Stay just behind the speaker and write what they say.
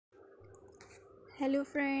Hello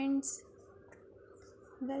friends,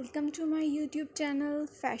 welcome to my YouTube channel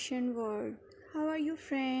Fashion World. How are you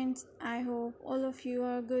friends? I hope all of you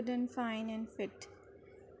are good and fine and fit.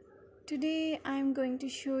 Today I am going to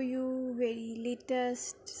show you very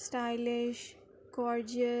latest, stylish,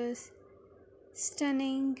 gorgeous,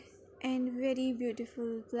 stunning and very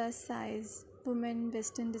beautiful plus size women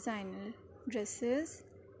western designer dresses.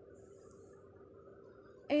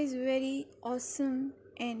 It is very awesome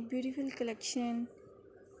and beautiful collection,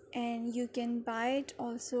 and you can buy it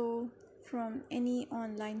also from any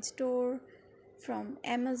online store, from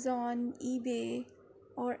Amazon, eBay,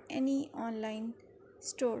 or any online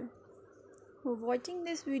store. For watching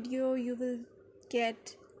this video you will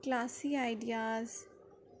get classy ideas.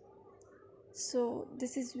 So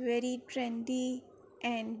this is very trendy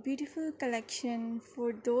and beautiful collection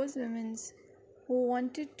for those women who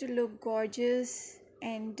wanted to look gorgeous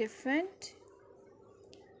and different.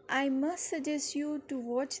 I must suggest you to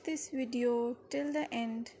watch this video till the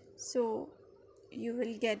end so you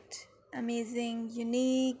will get amazing,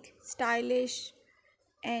 unique, stylish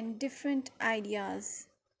and different ideas.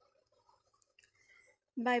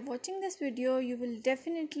 By watching this video you will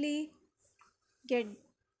definitely get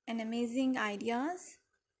an amazing ideas.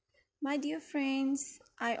 My dear friends,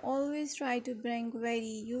 I always try to bring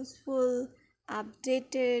very useful,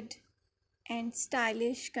 updated and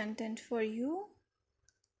stylish content for you.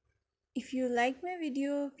 If you like my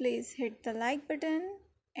video, please hit the like button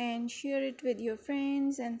and share it with your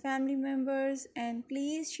friends and family members, and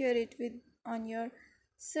please share it on your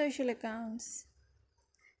social accounts.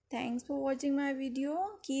 Thanks for watching my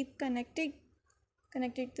video. Keep connected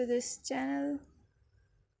to this channel.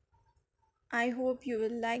 I hope you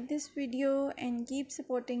will like this video and keep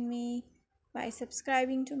supporting me by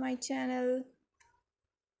subscribing to my channel.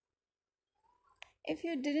 If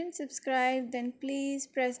you didn't subscribe, then please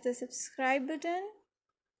press the subscribe button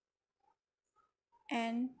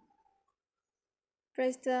and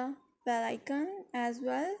press the bell icon as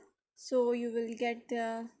well, so you will get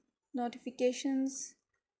the notifications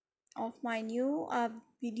of my new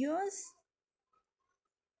videos.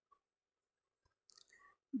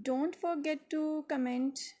 Don't forget to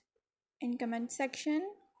comment in comment section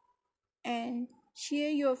and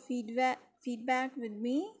share your feedback with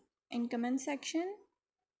me in comment section.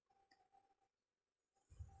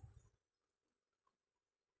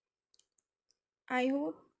 I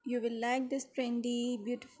hope you will like this trendy,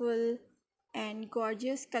 beautiful and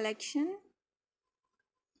gorgeous collection.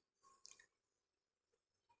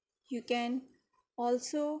 You can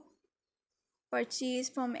also purchase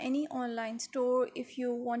from any online store. If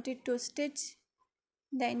you wanted to stitch,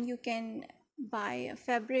 then you can buy a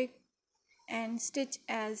fabric and stitch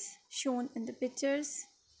as shown in the pictures.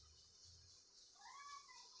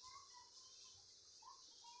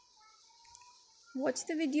 Watch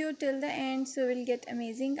the video till the end so we'll get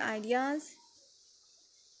amazing ideas,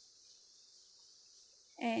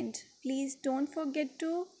 and please don't forget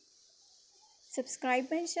to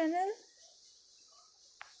subscribe my channel.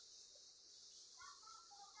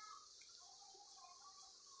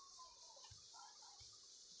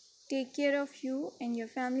 Take care of you and your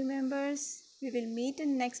family members. We will meet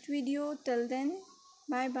in next video. Till then,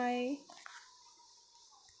 bye bye.